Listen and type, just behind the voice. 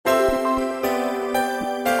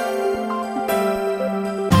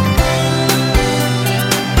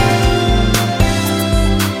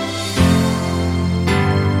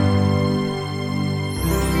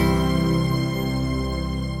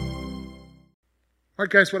All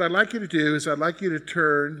right, guys, what I'd like you to do is I'd like you to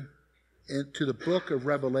turn into the book of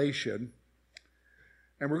Revelation,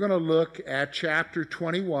 and we're going to look at chapter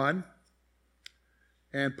 21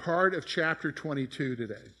 and part of chapter 22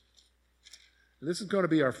 today. This is going to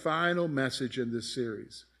be our final message in this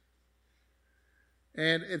series.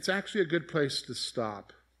 And it's actually a good place to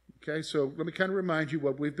stop. Okay, so let me kind of remind you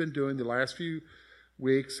what we've been doing the last few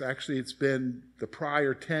weeks. Actually, it's been the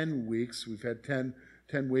prior 10 weeks. We've had 10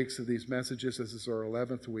 weeks of these messages. This is our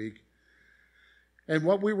 11th week. And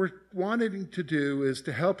what we were wanting to do is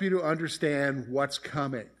to help you to understand what's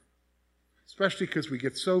coming. Especially because we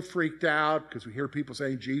get so freaked out because we hear people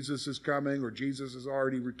saying Jesus is coming or Jesus has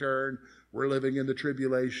already returned. We're living in the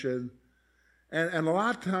tribulation. And a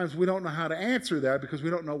lot of times we don't know how to answer that because we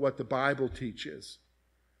don't know what the Bible teaches.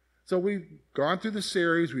 So we've gone through the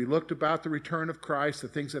series. We looked about the return of Christ, the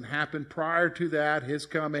things that happened prior to that, his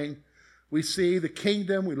coming. We see the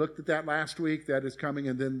kingdom. We looked at that last week. That is coming,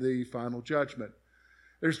 and then the final judgment.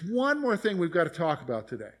 There's one more thing we've got to talk about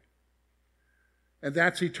today, and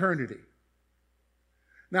that's eternity.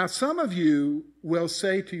 Now, some of you will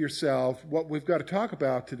say to yourself, what we've got to talk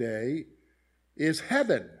about today is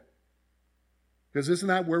heaven. Because isn't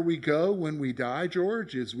that where we go when we die,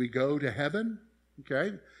 George? Is we go to heaven?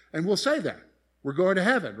 Okay? And we'll say that. We're going to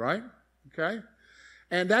heaven, right? Okay?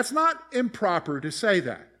 And that's not improper to say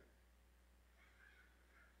that.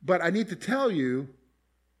 But I need to tell you,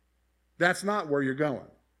 that's not where you're going.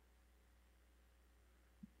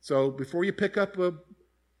 So before you pick up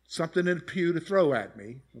something in a pew to throw at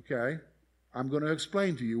me, okay, I'm going to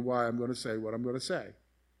explain to you why I'm going to say what I'm going to say.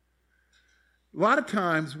 A lot of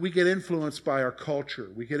times we get influenced by our culture.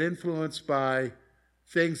 We get influenced by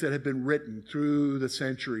things that have been written through the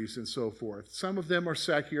centuries and so forth. Some of them are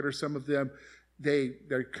secular. Some of them,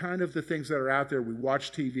 they're kind of the things that are out there. We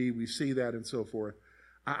watch TV, we see that and so forth.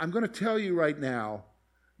 I'm going to tell you right now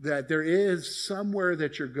that there is somewhere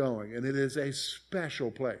that you're going, and it is a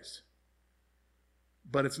special place.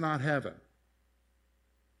 But it's not heaven.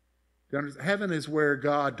 Heaven is where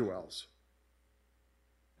God dwells.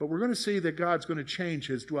 But we're going to see that God's going to change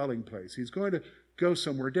his dwelling place. He's going to go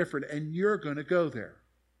somewhere different, and you're going to go there.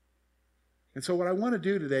 And so what I want to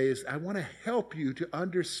do today is I want to help you to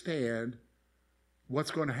understand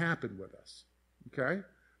what's going to happen with us. Okay?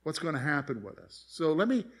 What's going to happen with us. So let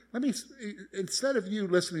me, instead of you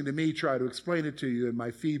listening to me try to explain it to you in my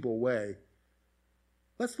feeble way,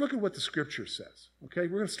 let's look at what the Scripture says. Okay?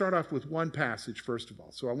 We're going to start off with one passage, first of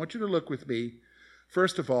all. So I want you to look with me,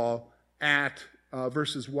 first of all, at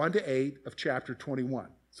verses 1 to 8 of chapter 21.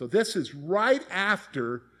 So this is right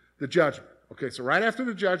after the judgment. Okay, so right after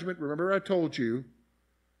the judgment, remember I told you,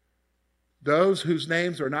 those whose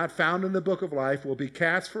names are not found in the book of life will be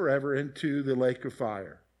cast forever into the lake of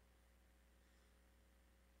fire.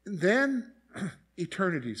 And then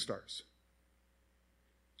eternity starts.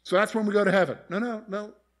 So that's when we go to heaven.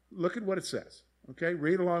 No. Look at what it says. Okay,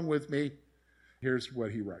 read along with me. Here's what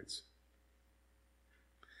he writes.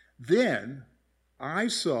 Then I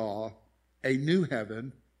saw a new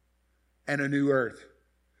heaven and a new earth.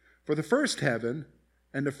 For the first heaven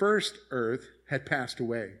and the first earth had passed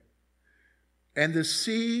away, and the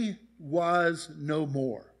sea was no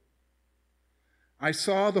more. I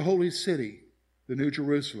saw the holy city, the New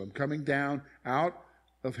Jerusalem, coming down out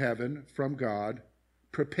of heaven from God,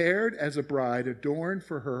 prepared as a bride adorned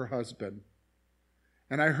for her husband.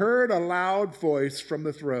 And I heard a loud voice from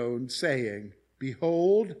the throne saying,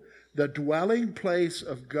 Behold, the dwelling place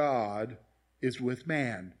of God is with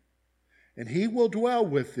man, and he will dwell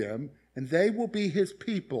with them, and they will be his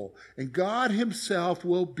people, and God himself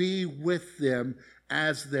will be with them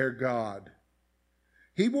as their God.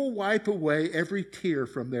 He will wipe away every tear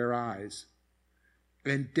from their eyes,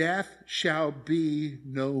 and death shall be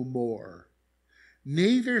no more.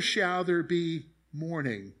 Neither shall there be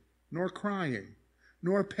mourning, nor crying,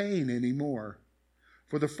 nor pain any more,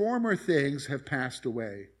 for the former things have passed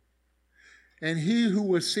away. And he who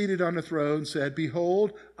was seated on the throne said,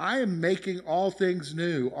 Behold, I am making all things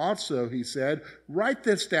new. Also, he said, Write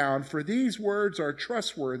this down, for these words are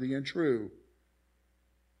trustworthy and true.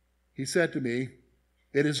 He said to me,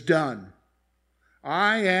 It is done.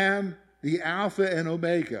 I am the Alpha and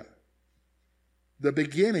Omega, the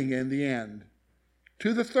beginning and the end.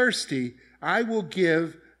 To the thirsty, I will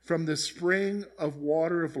give from the spring of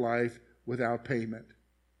water of life without payment.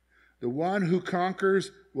 The one who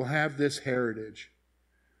conquers will have this heritage,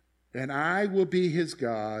 and I will be his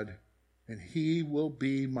God, and he will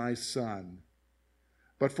be my son.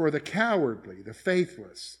 But for the cowardly, the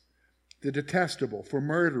faithless, the detestable, for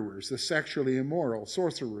murderers, the sexually immoral,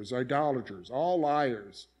 sorcerers, idolaters, all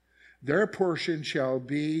liars, their portion shall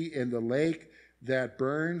be in the lake that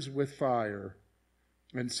burns with fire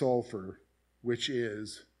and sulfur, which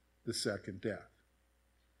is the second death.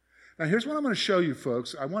 Now, here's what I'm going to show you,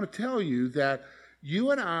 folks. I want to tell you that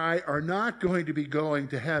you and I are not going to be going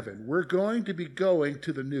to heaven. We're going to be going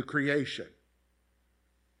to the new creation.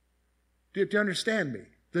 Do you understand me?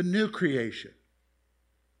 The new creation.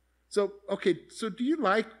 So do you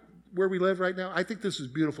like where we live right now? I think this is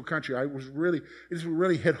beautiful country. This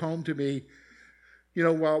really hit home to me. You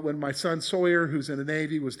know, when my son Sawyer, who's in the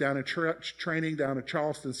Navy, was down in training down in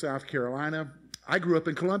Charleston, South Carolina, I grew up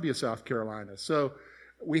in Columbia, South Carolina. So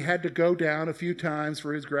we had to go down a few times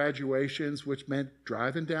for his graduations, which meant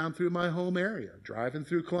driving down through my home area, driving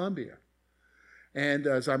through Columbia. And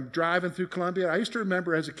as I'm driving through Columbia, I used to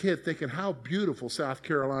remember as a kid thinking how beautiful South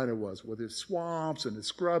Carolina was with its swamps and its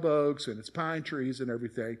scrub oaks and its pine trees and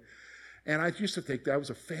everything. And I used to think that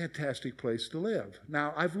was a fantastic place to live.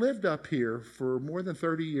 Now, I've lived up here for more than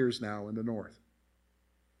 30 years now in the north.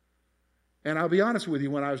 And I'll be honest with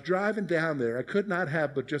you, when I was driving down there, I could not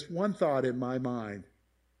have but just one thought in my mind.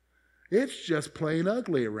 It's just plain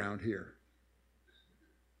ugly around here.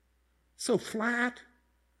 So flat.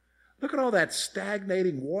 Look at all that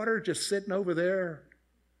stagnating water just sitting over there.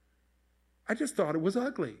 I just thought it was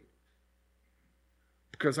ugly.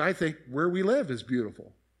 Because I think where we live is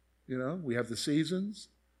beautiful. You know, we have the seasons,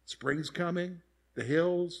 spring's coming, the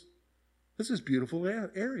hills. This is a beautiful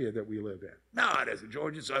area that we live in. No, it isn't,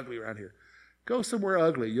 George. It's ugly around here. Go somewhere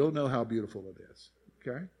ugly. You'll know how beautiful it is.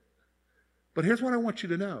 Okay? But here's what I want you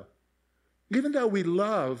to know. Even though we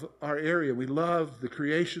love our area, we love the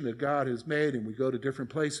creation that God has made, and we go to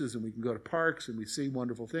different places, and we can go to parks, and we see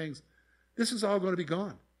wonderful things, this is all going to be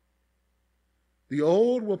gone. The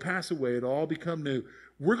old will pass away. It'll all become new.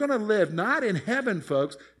 We're going to live not in heaven,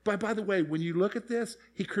 folks. But by the way, when you look at this,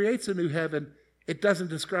 he creates a new heaven. It doesn't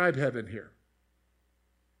describe heaven here.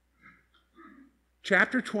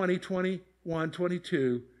 Chapter 20, 21,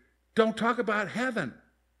 22 don't talk about heaven.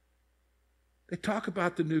 They talk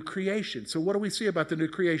about the new creation. So what do we see about the new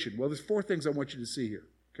creation? Well, there's 4 things I want you to see here,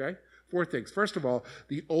 okay? 4 things. First of all,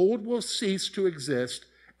 the old will cease to exist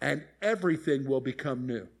and everything will become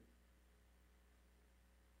new.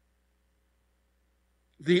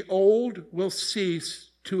 The old will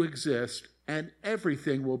cease to exist and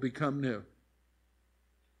everything will become new.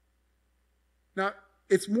 Now,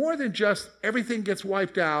 it's more than just everything gets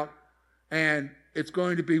wiped out and it's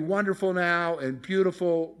going to be wonderful now and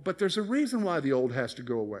beautiful, but there's a reason why the old has to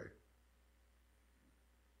go away.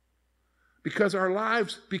 Because our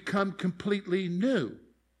lives become completely new.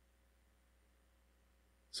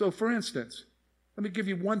 So, for instance, let me give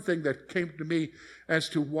you one thing that came to me as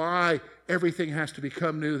to why everything has to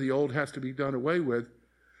become new, the old has to be done away with.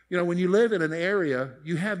 You know, when you live in an area,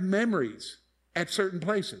 you have memories at certain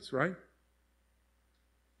places, right?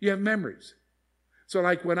 You have memories. So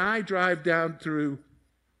like when I drive down through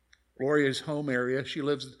Gloria's home area, she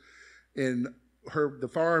lives in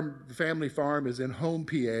the family farm is in Home,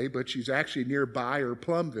 PA, but she's actually nearby or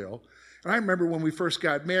Plumville. And I remember when we first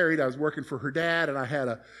got married, I was working for her dad, and I had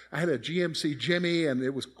a GMC Jimmy, and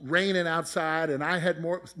it was raining outside, and I had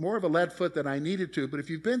more of a lead foot than I needed to. But if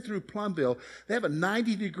you've been through Plumville, they have a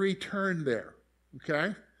 90-degree turn there,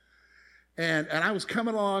 okay? And I was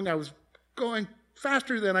coming along, I was going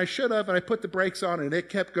faster than I should have, and I put the brakes on, and it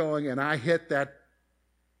kept going, and I hit that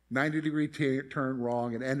 90-degree turn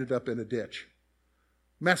wrong and ended up in a ditch.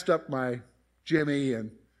 Messed up my Jimmy,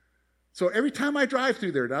 and so every time I drive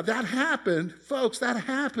through there, now that happened, folks, that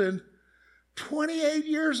happened 28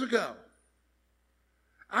 years ago.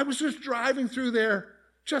 I was just driving through there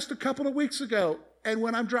just a couple of weeks ago, and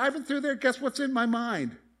when I'm driving through there, guess what's in my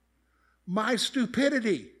mind? My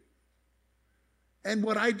stupidity and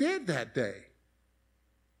what I did that day.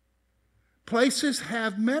 Places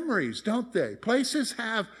have memories, don't they? Places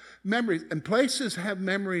have memories, and places have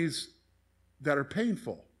memories that are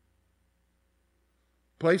painful.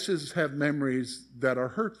 Places have memories that are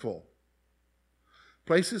hurtful.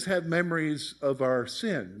 Places have memories of our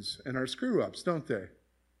sins and our screw-ups, don't they?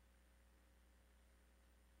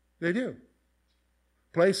 They do.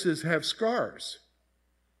 Places have scars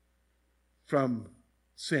from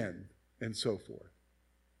sin and so forth.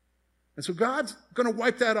 And so God's going to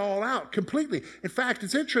wipe that all out completely. In fact,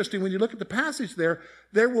 it's interesting when you look at the passage there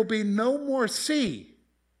will be no more sea.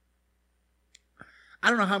 I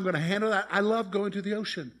don't know how I'm going to handle that. I love going to the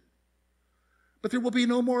ocean. But there will be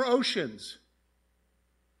no more oceans.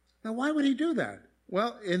 Now, why would he do that?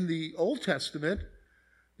 Well, in the Old Testament,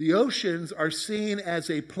 the oceans are seen as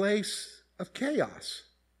a place of chaos.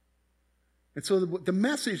 And so the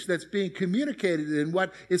message that's being communicated in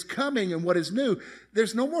what is coming and what is new,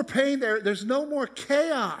 there's no more pain there. There's no more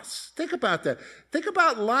chaos. Think about that. Think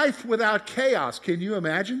about life without chaos. Can you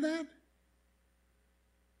imagine that?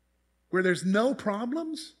 Where there's no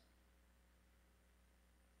problems?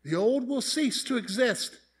 The old will cease to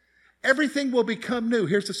exist. Everything will become new.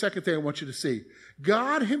 Here's the second thing I want you to see.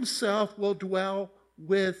 God himself will dwell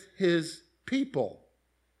with his people.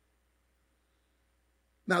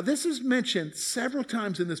 Now, this is mentioned several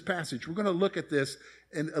times in this passage. We're going to look at this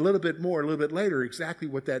in a little bit more, a little bit later, exactly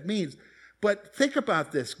what that means. But think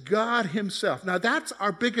about this. God himself. Now, that's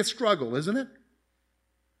our biggest struggle, isn't it?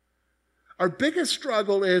 Our biggest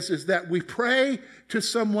struggle is that we pray to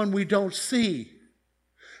someone we don't see.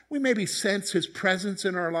 We maybe sense his presence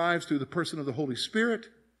in our lives through the person of the Holy Spirit.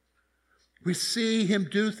 We see him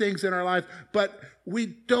do things in our life, but we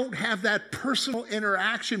don't have that personal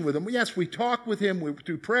interaction with him. Yes, we talk with him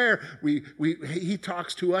through prayer. He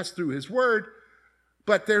talks to us through his word.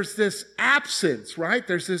 But there's this absence, right?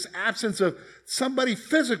 There's this absence of somebody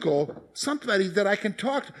physical, somebody that I can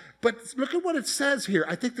talk to. But look at what it says here.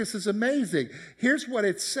 I think this is amazing. Here's what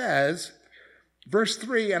it says. Verse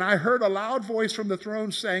 3, and I heard a loud voice from the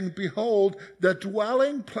throne saying, behold, the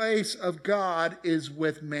dwelling place of God is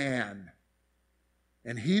with man.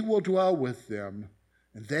 And he will dwell with them,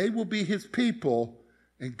 and they will be his people,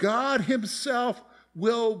 and God himself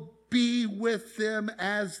will be with them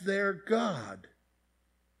as their God.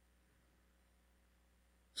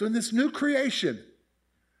 So in this new creation,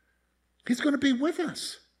 he's going to be with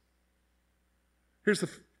us. Here's the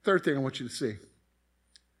third thing I want you to see.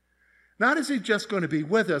 Not is he just going to be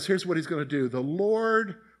with us, here's what he's going to do. The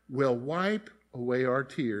Lord will wipe away our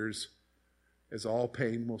tears as all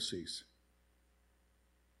pain will cease.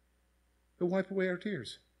 He'll wipe away our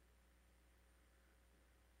tears.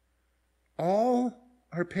 All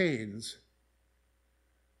our pains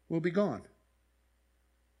will be gone.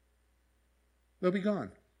 They'll be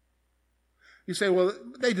gone. You say, well,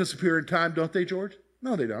 they disappear in time, don't they, George?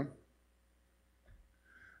 No, they don't.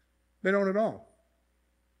 They don't at all.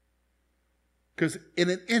 Because in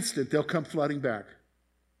an instant, they'll come flooding back.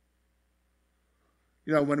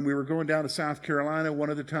 You know, when we were going down to South Carolina, one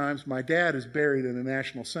of the times, my dad is buried in a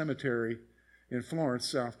national cemetery in Florence,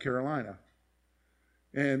 South Carolina.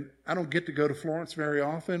 And I don't get to go to Florence very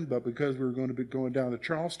often, but because we were going to be going down to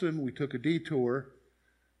Charleston, we took a detour,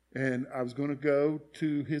 and I was going to go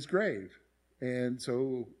to his grave. And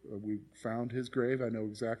so we found his grave. I know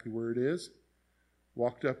exactly where it is.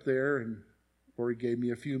 Walked up there, and Lori gave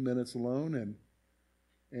me a few minutes alone,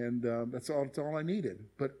 and that's all I needed.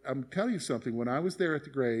 But I'm telling you something. When I was there at the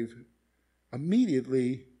grave,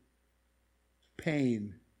 immediately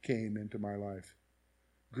pain came into my life.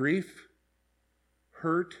 Grief,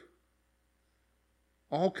 hurt,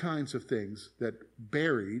 all kinds of things that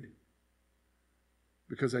buried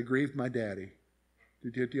because I grieved my daddy.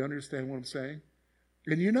 Do you understand what I'm saying?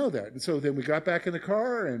 And you know that. And so then we got back in the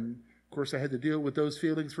car, and of course I had to deal with those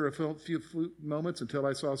feelings for a few moments until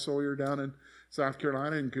I saw Sawyer down in South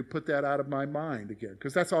Carolina and could put that out of my mind again.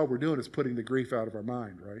 Because that's all we're doing is putting the grief out of our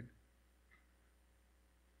mind, right?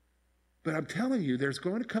 But I'm telling you, there's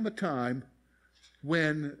going to come a time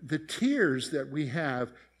when the tears that we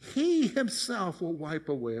have, he himself will wipe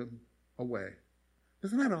away.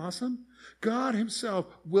 Isn't that awesome? God himself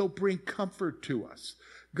will bring comfort to us.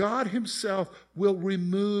 God himself will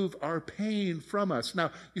remove our pain from us.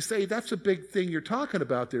 Now, you say, that's a big thing you're talking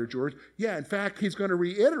about there, George. Yeah, in fact, he's going to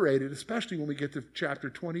reiterate it, especially when we get to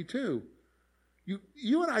chapter 22.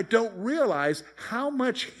 You and I don't realize how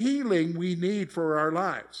much healing we need for our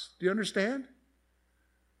lives. Do you understand?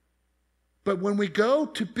 But when we go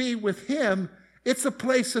to be with him, it's a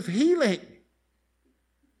place of healing.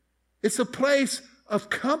 It's a place of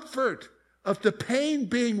comfort, of the pain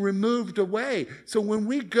being removed away. So when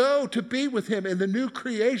we go to be with him in the new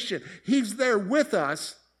creation, he's there with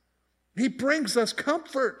us. He brings us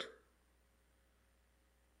comfort.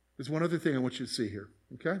 There's one other thing I want you to see here,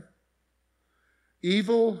 okay?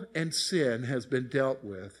 Evil and sin has been dealt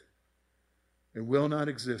with and will not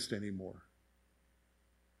exist anymore.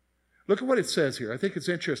 Look at what it says here. I think it's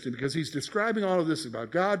interesting because he's describing all of this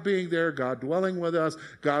about God being there, God dwelling with us,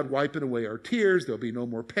 God wiping away our tears. There'll be no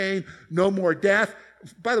more pain, no more death.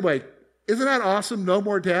 By the way, isn't that awesome? No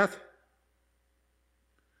more death.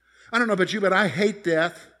 I don't know about you, but I hate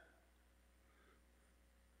death.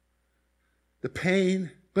 The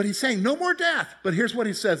pain. But he's saying no more death. But here's what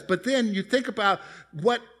he says. But then you think about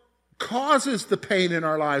what causes the pain in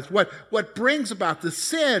our lives, what brings about the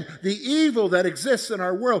sin, the evil that exists in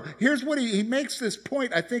our world. Here's what he makes this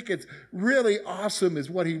point. I think it's really awesome is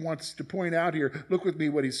what he wants to point out here. Look with me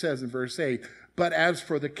what he says in verse 8. But as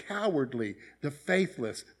for the cowardly, the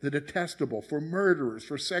faithless, the detestable, for murderers,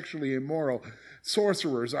 for sexually immoral,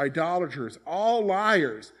 sorcerers, idolaters, all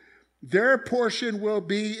liars, their portion will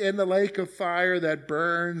be in the lake of fire that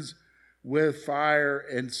burns with fire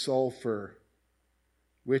and sulfur,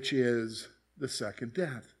 which is the second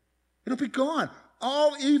death. It'll be gone.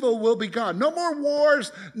 All evil will be gone. No more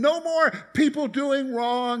wars, no more people doing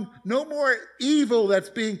wrong, no more evil that's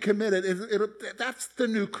being committed. That's the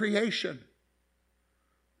new creation.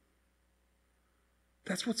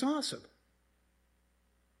 That's what's awesome.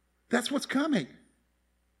 That's what's coming.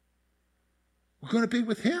 We're going to be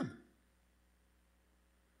with him.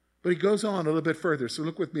 But he goes on a little bit further. So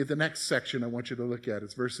look with me at the next section I want you to look at.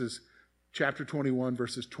 It's chapter 21,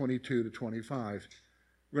 verses 22 to 25.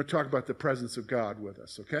 We're going to talk about the presence of God with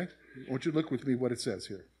us, okay? I want you to look with me what it says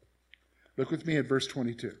here. Look with me at verse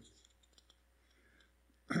 22.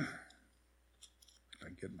 If I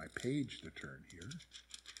can get my page to turn here.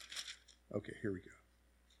 Okay, here we go.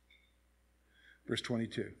 Verse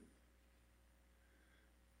 22.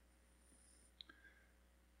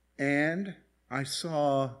 And I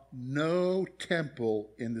saw no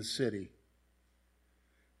temple in the city,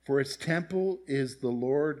 for its temple is the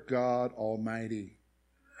Lord God Almighty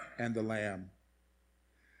and the Lamb.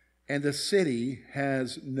 And the city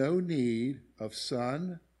has no need of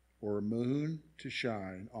sun or moon to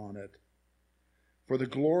shine on it, for the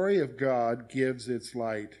glory of God gives its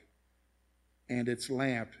light, and its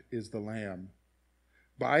lamp is the Lamb.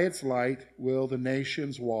 By its light will the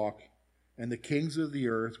nations walk, and the kings of the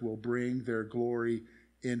earth will bring their glory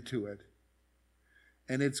into it.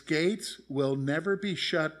 And its gates will never be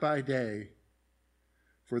shut by day,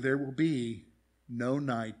 for there will be no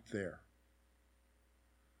night there.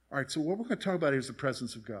 All right, so what we're going to talk about here is the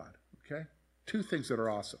presence of God, okay? Two things that are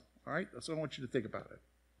awesome, all right? That's what I want you to think about it.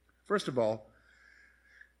 First of all,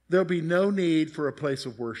 there'll be no need for a place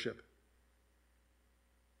of worship.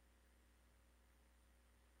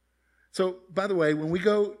 So, by the way, when we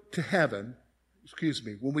go to heaven,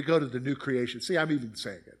 when we go to the new creation, see, I'm even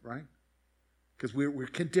saying it, right? Because we're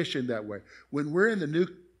conditioned that way. When we're in the new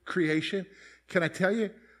creation, can I tell you,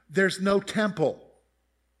 there's no temple.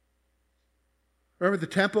 Remember, the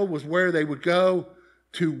temple was where they would go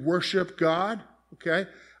to worship God, okay?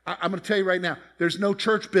 I'm going to tell you right now, there's no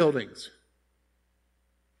church buildings.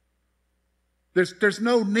 There's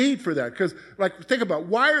no need for that because, think about,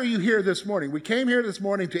 why are you here this morning? We came here this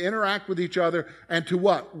morning to interact with each other and to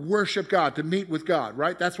what? Worship God, to meet with God,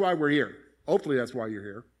 right? That's why we're here. Hopefully that's why you're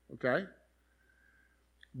here, okay?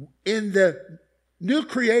 In the new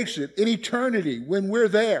creation, in eternity, when we're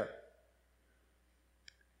there,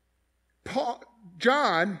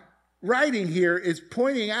 John, writing here, is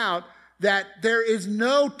pointing out that there is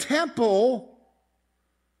no temple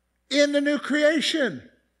in the new creation.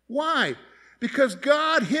 Why? Because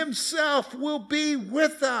God himself will be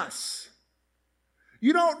with us.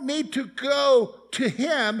 You don't need to go to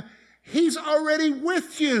him. He's already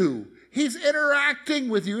with you. He's interacting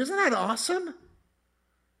with you. Isn't that awesome?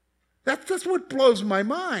 That's what blows my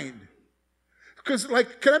mind. Because,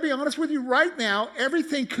 can I be honest with you? Right now,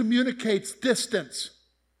 everything communicates distance.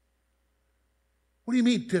 What do you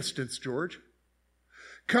mean distance, George?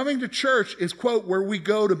 Coming to church is, quote, where we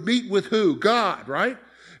go to meet with who? God, right?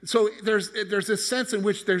 So there's this sense in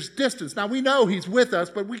which there's distance. Now, we know he's with us,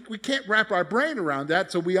 but we can't wrap our brain around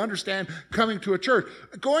that, so we understand coming to a church.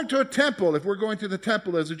 Going to a temple, if we're going to the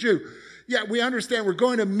temple as a Jew, yeah, we understand we're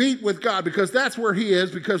going to meet with God because that's where he is,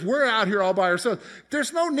 because we're out here all by ourselves.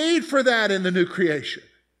 There's no need for that in the new creation.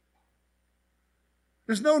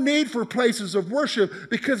 There's no need for places of worship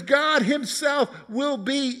because God himself will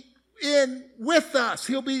be with us.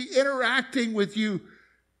 He'll be interacting with you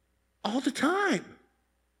all the time.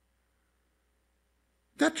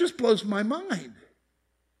 That just blows my mind.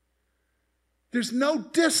 There's no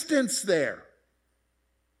distance there.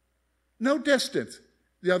 No distance.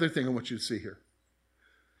 The other thing I want you to see here.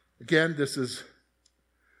 Again, this is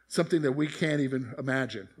something that we can't even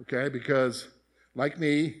imagine, okay? Because, like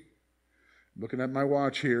me, I'm looking at my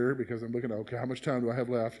watch here because I'm looking at, okay, how much time do I have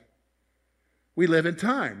left? We live in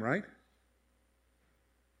time, right?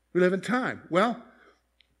 We live in time. Well,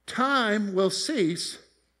 time will cease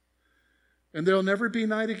and there'll never be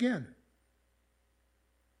night again.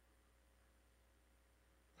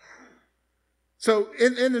 So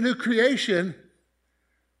in the new creation,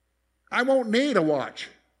 I won't need a watch.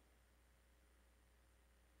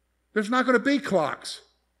 There's not going to be clocks.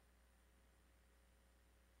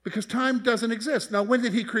 Because time doesn't exist. Now, when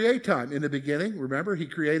did he create time? In the beginning, remember, he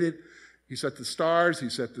set the stars, he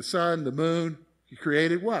set the sun, the moon. He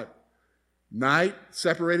created what? Night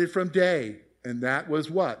separated from day. And that was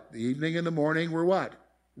what? The evening and the morning were what?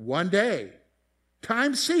 One day.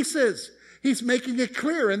 Time ceases. He's making it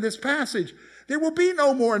clear in this passage. There will be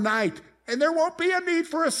no more night, and there won't be a need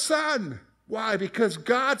for a sun. Why? Because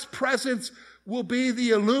God's presence will be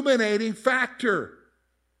the illuminating factor.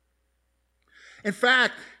 In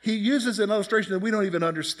fact, he uses an illustration that we don't even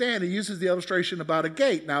understand. He uses the illustration about a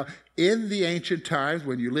gate. Now, in the ancient times,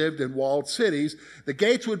 when you lived in walled cities, the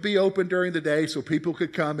gates would be open during the day so people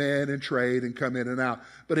could come in and trade and come in and out.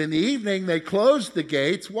 But in the evening, they closed the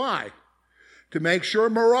gates. Why? To make sure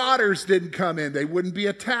marauders didn't come in. They wouldn't be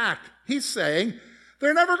attacked. He's saying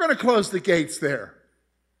they're never going to close the gates there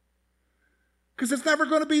because it's never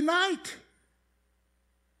going to be night.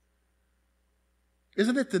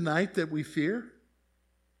 Isn't it the night that we fear?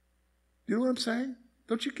 You know what I'm saying?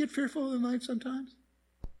 Don't you get fearful of the night sometimes?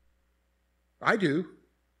 I do.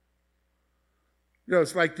 You know,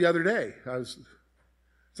 it's like the other day. It's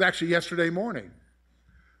actually yesterday morning.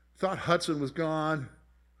 Thought Hudson was gone.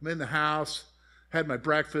 I'm in the house, had my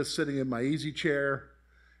breakfast, sitting in my easy chair,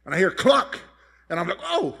 and I hear cluck. And I'm like,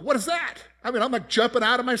 oh, what is that? I mean, I'm like jumping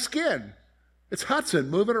out of my skin. It's Hudson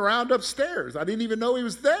moving around upstairs. I didn't even know he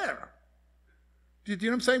was there. Do you know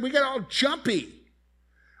what I'm saying? We get all jumpy.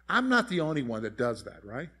 I'm not the only one that does that,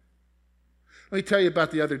 right? Let me tell you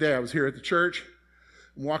about the other day. I was here at the church.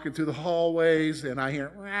 I'm walking through the hallways, and I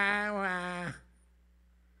hear, wah, wah.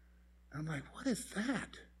 I'm like, what is that?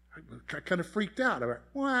 I kind of freaked out. I went,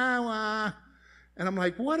 wah, wah. And I'm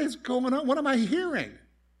like, what is going on? What am I hearing?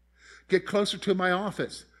 Get closer to my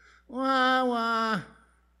office. Wah, wah.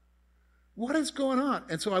 What is going on?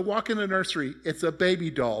 And so I walk in the nursery. It's a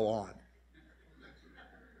baby doll on.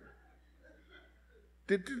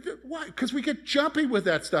 Why? Because we get jumpy with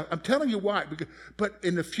that stuff. I'm telling you why. But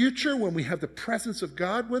in the future, when we have the presence of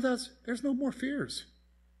God with us, there's no more fears.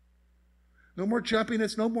 No more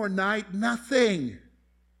jumpiness, no more night, nothing.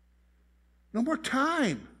 No more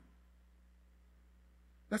time.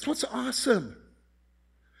 That's what's awesome.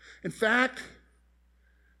 In fact,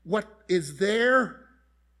 what is there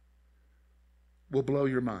will blow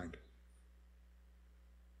your mind.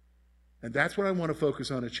 And that's what I want to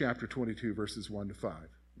focus on in chapter 22, verses 1 to 5. I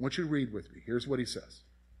want you to read with me. Here's what he says.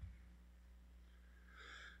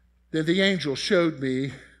 Then the angel showed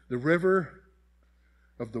me the river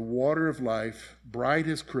of the water of life, bright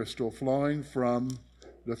as crystal, flowing from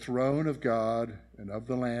the throne of God and of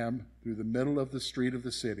the Lamb through the middle of the street of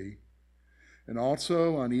the city. And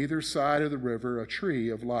also on either side of the river, a tree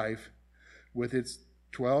of life with its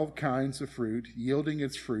 12 kinds of fruit, yielding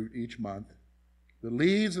its fruit each month. The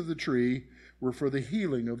leaves of the tree were for the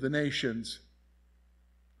healing of the nations.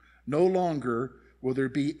 No longer will there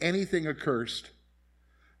be anything accursed,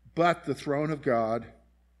 but the throne of God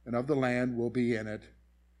and of the Lamb will be in it,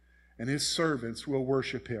 and his servants will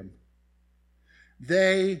worship him.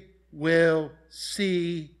 They will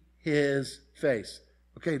see his face.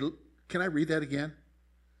 Okay, can I read that again?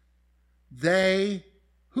 They,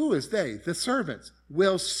 who is they? The servants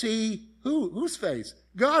will see who? Whose face?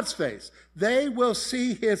 God's face. They will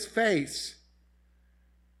see his face,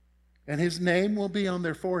 and his name will be on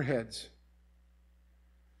their foreheads.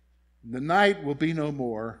 The night will be no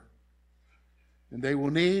more, and they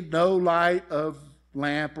will need no light of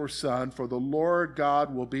lamp or sun, for the Lord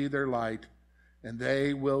God will be their light, and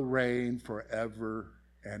they will reign forever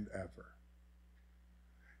and ever.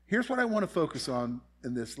 Here's what I want to focus on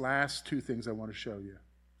in this last two things I want to show you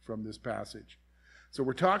from this passage. So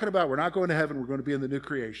we're talking about, we're not going to heaven, we're going to be in the new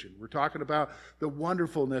creation. We're talking about the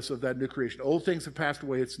wonderfulness of that new creation. Old things have passed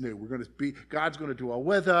away, it's new. God's going to dwell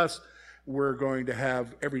with us. We're going to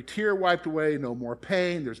have every tear wiped away, no more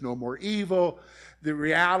pain, there's no more evil. The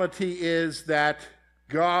reality is that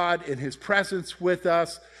God in his presence with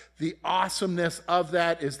us, the awesomeness of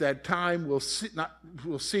that is that time will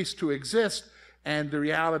cease to exist, and the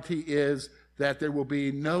reality is that there will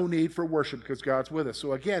be no need for worship because God's with us.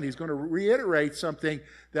 So again, he's going to reiterate something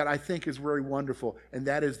that I think is very wonderful, and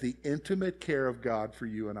that is the intimate care of God for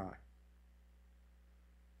you and I.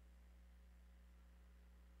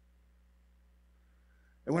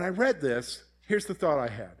 And when I read this, here's the thought I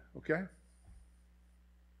had, okay?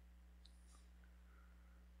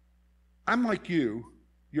 I'm like you,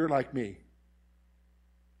 you're like me.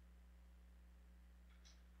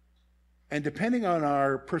 And depending on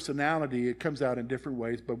our personality, it comes out in different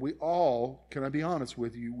ways, but we all, can I be honest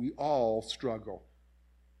with you, we all struggle.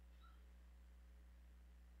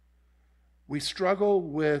 We struggle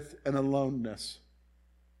with an aloneness,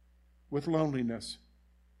 with loneliness.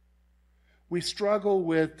 We struggle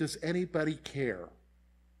with, does anybody care?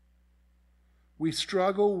 We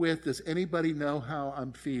struggle with, does anybody know how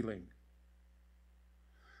I'm feeling?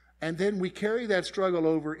 And then we carry that struggle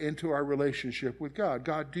over into our relationship with God.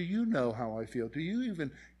 God, do you know how I feel? Do you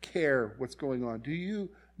even care what's going on? Do you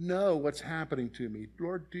know what's happening to me?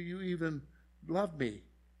 Lord, do you even love me?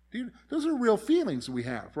 Those are real feelings we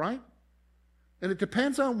have, right? And it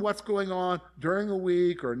depends on what's going on during a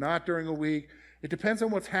week or not during a week. It depends on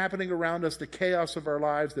what's happening around us, the chaos of our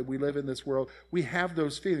lives that we live in this world. We have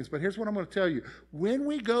those feelings. But here's what I'm going to tell you. When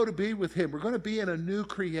we go to be with him, we're going to be in a new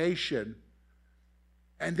creation.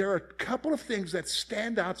 And there are a couple of things that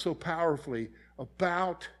stand out so powerfully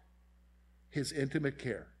about his intimate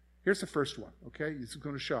care. Here's the first one, okay? This is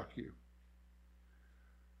going to shock you.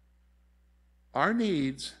 Our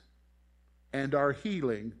needs and our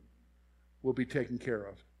healing will be taken care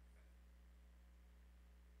of.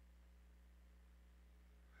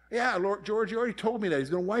 Yeah, Lord George, you already told me that. He's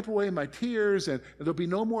going to wipe away my tears and there'll be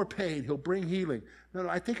no more pain. He'll bring healing. No,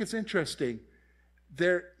 I think it's interesting.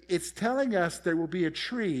 It's telling us there will be a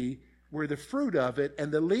tree where the fruit of it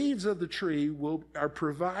and the leaves of the tree are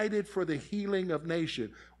provided for the healing of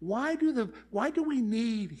nation. Why do we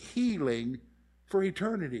need healing for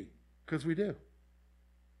eternity? Because we do.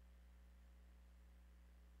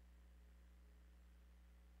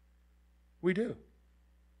 We do.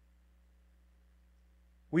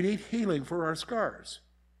 We need healing for our scars.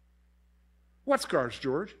 What scars,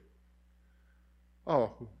 George?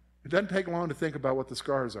 Oh, it doesn't take long to think about what the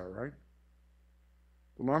scars are, right?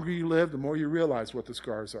 The longer you live, the more you realize what the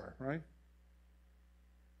scars are, right?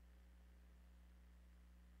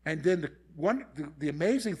 And then the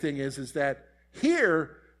amazing thing is that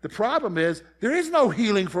here, the problem is there is no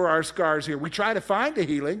healing for our scars here. We try to find a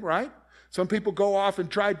healing, right? Some people go off and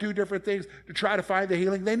try to do different things to try to find the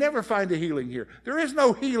healing. They never find the healing here. There is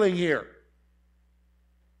no healing here.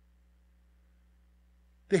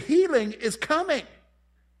 The healing is coming.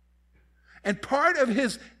 And part of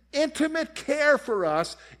his intimate care for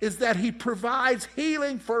us is that he provides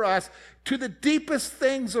healing for us to the deepest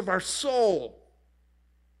things of our soul.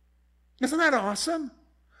 Isn't that awesome?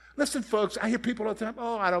 Listen, folks, I hear people all the time,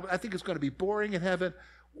 I think it's going to be boring in heaven.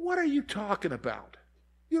 What are you talking about?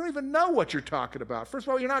 You don't even know what you're talking about. First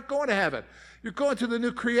of all, you're not going to heaven. You're going to the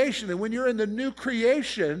new creation. And when you're in the new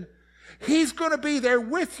creation, he's going to be there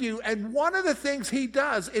with you. And one of the things he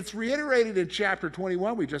does, it's reiterated in chapter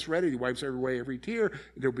 21. We just read it. He wipes away every tear.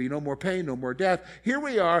 There'll be no more pain, no more death. Here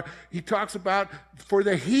we are. He talks about for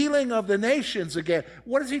the healing of the nations again.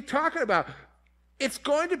 What is he talking about? It's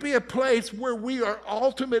going to be a place where we are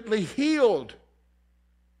ultimately healed.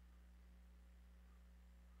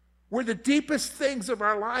 Where the deepest things of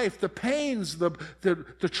our life, the pains, the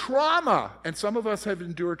trauma, and some of us have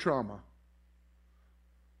endured trauma,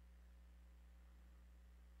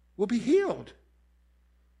 will be healed.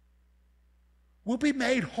 We'll be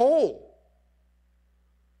made whole.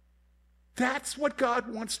 That's what God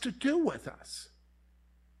wants to do with us.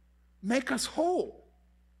 Make us whole.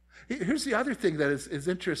 Here's the other thing that is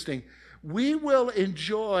interesting. We will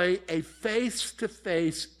enjoy a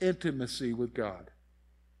face-to-face intimacy with God.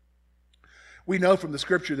 We know from the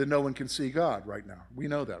scripture that no one can see God right now. We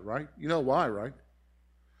know that, right? You know why, right?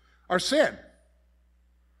 Our sin.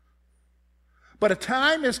 But a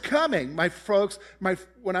time is coming, my folks,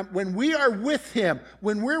 when we are with him,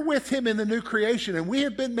 when we're with him in the new creation and we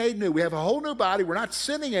have been made new, we have a whole new body, we're not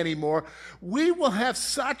sinning anymore, we will have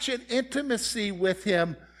such an intimacy with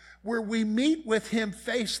him where we meet with him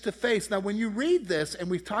face to face. Now, when you read this and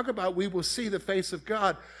we talk about we will see the face of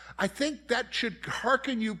God, I think that should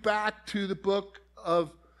hearken you back to the book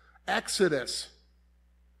of Exodus,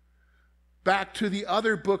 back to the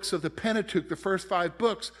other books of the Pentateuch, the first 5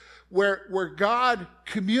 books, where God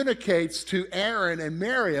communicates to Aaron and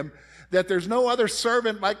Miriam that there's no other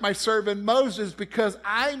servant like my servant Moses because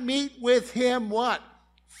I meet with him what?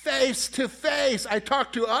 Face to face. I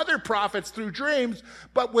talk to other prophets through dreams,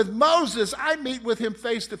 but with Moses, I meet with him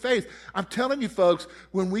face to face. I'm telling you, folks,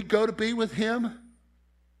 when we go to be with him,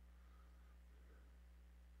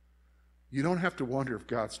 you don't have to wonder if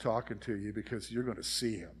God's talking to you because you're going to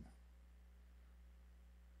see him.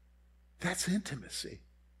 That's intimacy.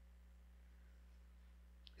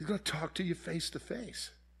 He's going to talk to you face to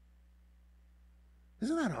face.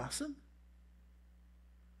 Isn't that awesome?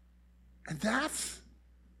 And that's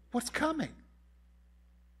what's coming.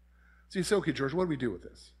 So you say, okay, George, what do we do with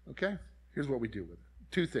this? Okay? Here's what we do with it.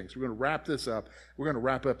 2 things. We're going to wrap this up. We're going to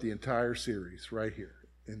wrap up the entire series right here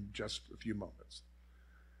in just a few moments.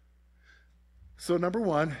 So number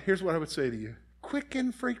 1, here's what I would say to you. Quit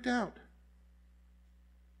getting freaked out.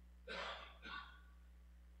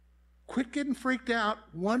 Quit getting freaked out,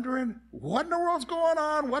 wondering what in the world's going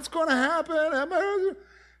on, what's going to happen.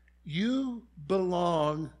 You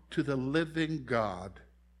belong to the living God,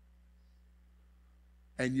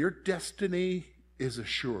 and your destiny is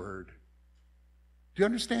assured. Do you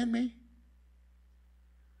understand me?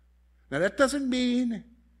 Now, that doesn't mean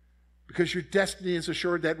because your destiny is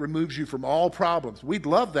assured that removes you from all problems. We'd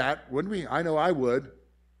love that, wouldn't we? I know I would.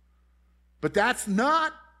 But that's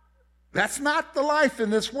not the life in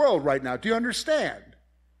this world right now. Do you understand?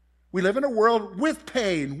 We live in a world with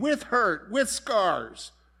pain, with hurt, with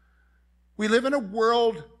scars. We live in a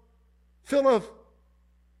world full of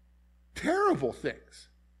terrible things.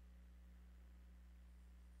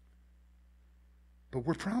 But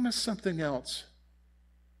we're promised something else.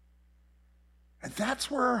 And that's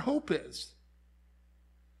where our hope is.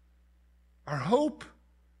 Our hope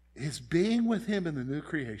is being with him in the new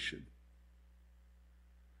creation.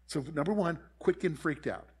 So number one, quit getting freaked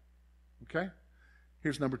out. Okay?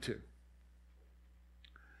 Here's number two.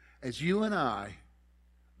 As you and I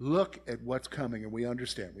look at what's coming and we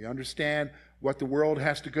understand what the world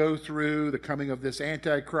has to go through, the coming of this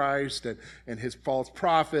Antichrist and his false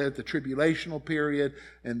prophet, the tribulational period,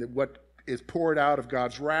 and what is poured out of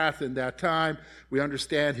God's wrath in that time. We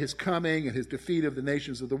understand his coming and his defeat of the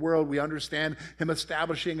nations of the world. We understand him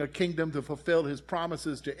establishing a kingdom to fulfill his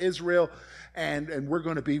promises to Israel, and we're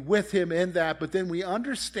going to be with him in that. But then we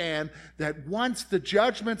understand that once the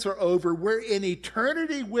judgments are over, we're in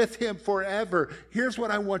eternity with him forever. Here's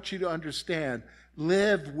what I want you to understand.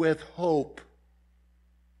 Live with hope.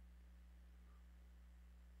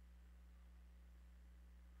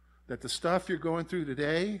 That the stuff you're going through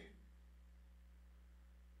today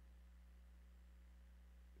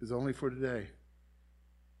is only for today.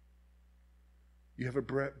 You have a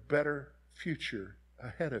better future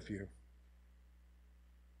ahead of you.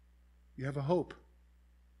 You have a hope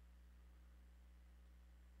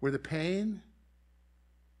where the pain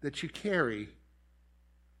that you carry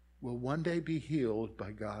will one day be healed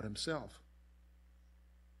by God himself.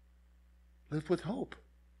 Live with hope.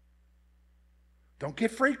 Don't get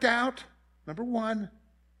freaked out. Number one,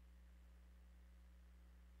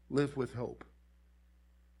 live with hope.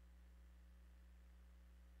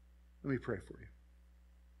 Let me pray for you.